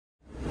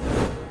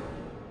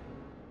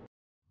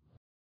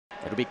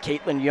It'll be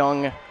Caitlin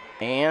Young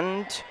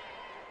and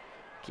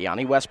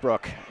Kiani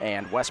Westbrook.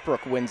 And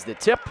Westbrook wins the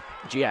tip.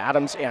 Gia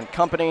Adams and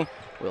company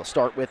will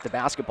start with the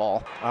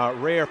basketball.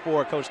 Rare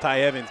for Coach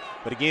Ty Evans,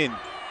 but again,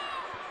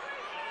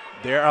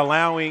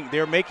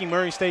 they're making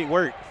Murray State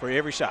work for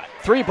every shot.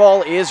 Three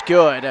ball is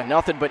good.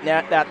 Nothing but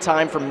net that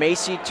time from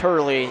Macy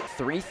Turley.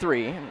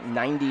 3-3,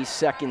 90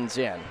 seconds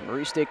in.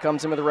 Murray State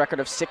comes in with a record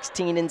of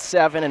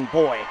 16-7, and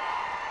boy,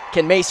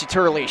 can Macy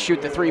Turley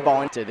shoot the three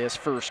ball into this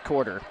first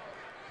quarter.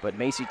 But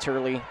Macy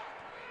Turley,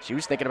 she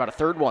was thinking about a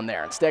third one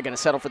there. Instead, going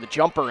to settle for the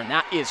jumper, and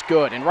that is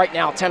good. And right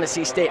now,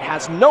 Tennessee State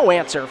has no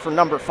answer for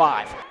number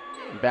 5.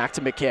 Back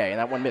to McKay, and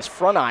that one missed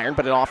front iron,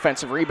 but an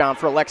offensive rebound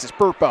for Alexis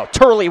Burpo.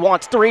 Turley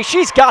wants 3.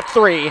 She's got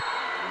 3.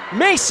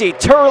 Macy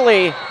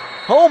Turley,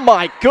 oh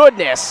my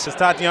goodness. It's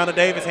Tatiana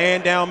Davis,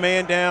 hand down,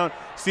 man down,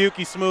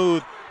 silky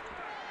smooth.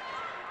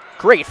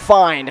 Great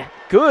find.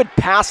 Good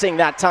passing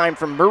that time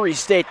from Murray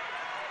State.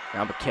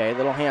 Now McKay,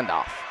 little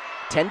handoff.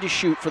 10 to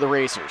shoot for the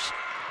Racers.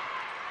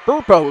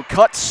 Burpo, who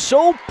cut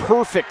so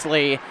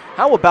perfectly.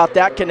 How about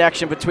that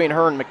connection between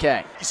her and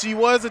McKay? She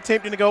was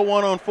attempting to go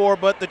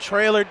 1-on-4, but the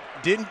trailer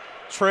didn't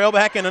trail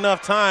back in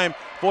enough time,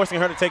 forcing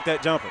her to take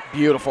that jumper.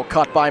 Beautiful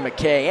cut by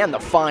McKay, and the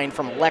find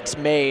from Lex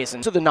Mays.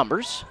 And to the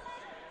numbers,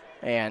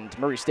 and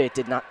Murray State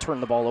did not turn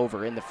the ball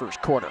over in the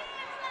first quarter.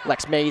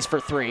 Lex Mays for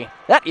 3.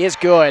 That is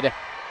good.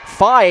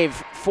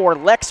 5 for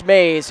Lex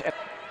Mays.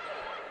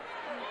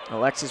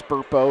 Alexis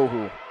Burpo,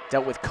 who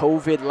dealt with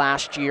COVID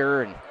last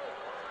year and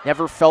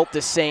never felt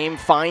the same,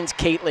 finds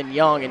Caitlin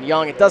Young. And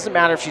Young, it doesn't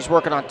matter if she's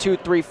working on 2,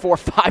 3, 4,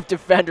 5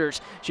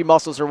 defenders. She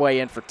muscles her way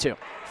in for 2.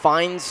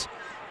 Finds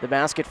the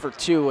basket for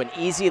 2. An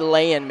easy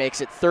lay-in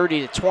makes it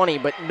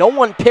 30-20, but no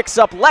one picks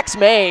up Lex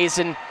Mays.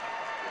 And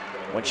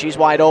when she's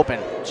wide open,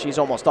 she's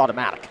almost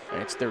automatic.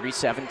 And it's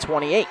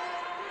 37-28.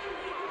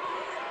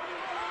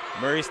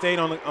 Murray State,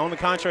 on the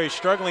contrary,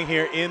 struggling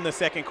here in the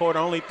second quarter.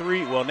 Only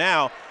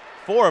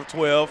 4 of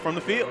 12 from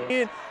the field.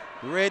 And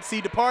Red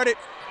Sea departed.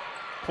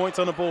 Points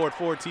on the board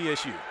for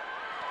TSU.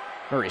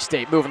 Murray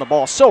State moving the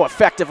ball so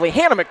effectively.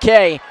 Hannah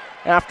McKay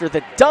after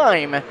the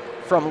dime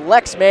from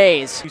Lex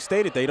Mays. You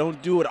stated they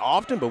don't do it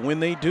often, but when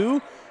they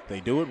do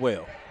it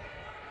well.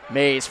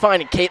 Mays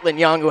finding Caitlin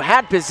Young, who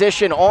had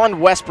position on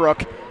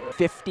Westbrook.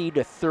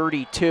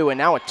 50-32, and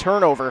now a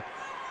turnover.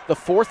 The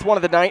 4th one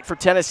of the night for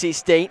Tennessee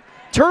State.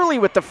 Turley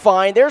with the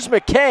find. There's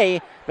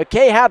McKay.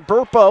 McKay had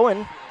Burpo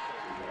and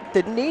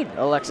didn't need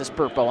Alexis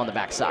Burpo on the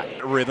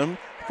backside. Rhythm,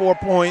 4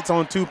 points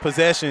on 2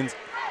 possessions.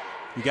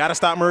 You got to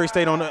stop Murray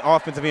State on the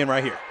offensive end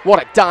right here.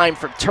 What a dime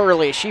for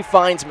Turley. She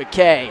finds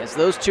McKay as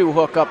those 2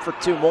 hook up for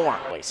 2 more.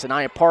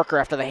 Sanaya Parker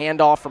after the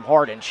handoff from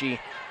Hardin. She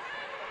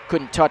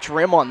couldn't touch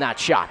rim on that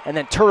shot. And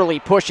then Turley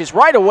pushes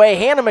right away.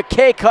 Hannah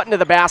McKay cutting to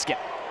the basket.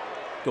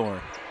 Scoring.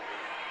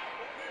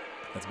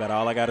 That's about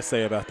all I got to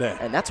say about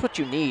that. And that's what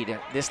you need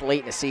this late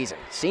in the season.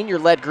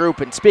 Senior-led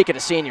group, and speaking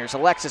of seniors,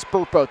 Alexis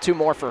Burpo, 2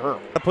 more for her.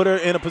 Put her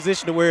in a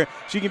position to where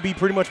she can be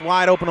pretty much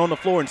wide open on the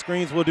floor, and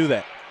screens will do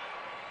that.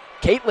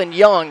 Caitlin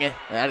Young,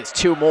 that is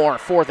 2 more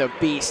for the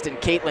Beast, and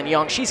Caitlin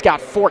Young, she's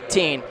got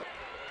 14.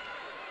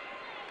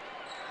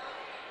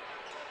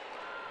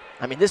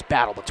 I mean, this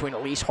battle between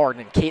Elise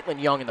Hardin and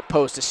Caitlin Young in the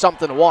post is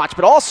something to watch,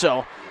 but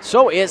also,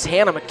 so is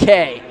Hannah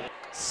McKay.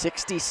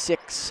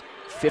 66-51,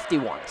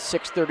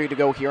 6:30 to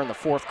go here in the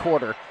 4th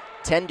quarter,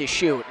 10 to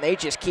shoot, and they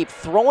just keep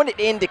throwing it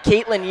into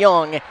Caitlin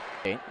Young.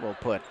 We'll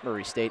put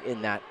Murray State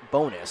in that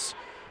bonus,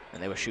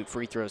 and they will shoot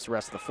free throws the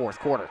rest of the 4th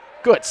quarter.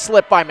 Good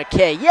slip by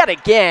McKay yet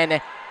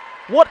again.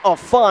 What a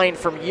find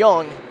from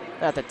Young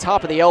at the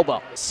top of the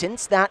elbow.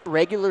 Since that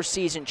regular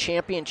season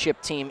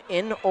championship team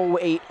in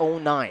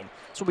 08-09,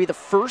 this will be the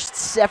first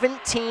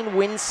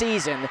 17-win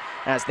season,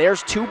 as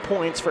there's 2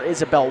 points for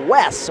Isabel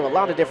West, so a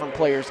lot of different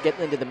players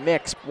getting into the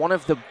mix. One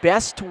of the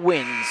best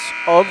wins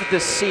of the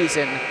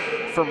season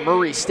for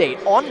Murray State.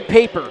 On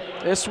paper,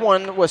 this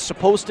one was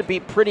supposed to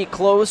be pretty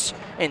close.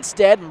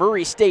 Instead,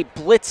 Murray State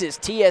blitzes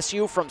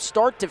TSU from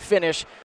start to finish.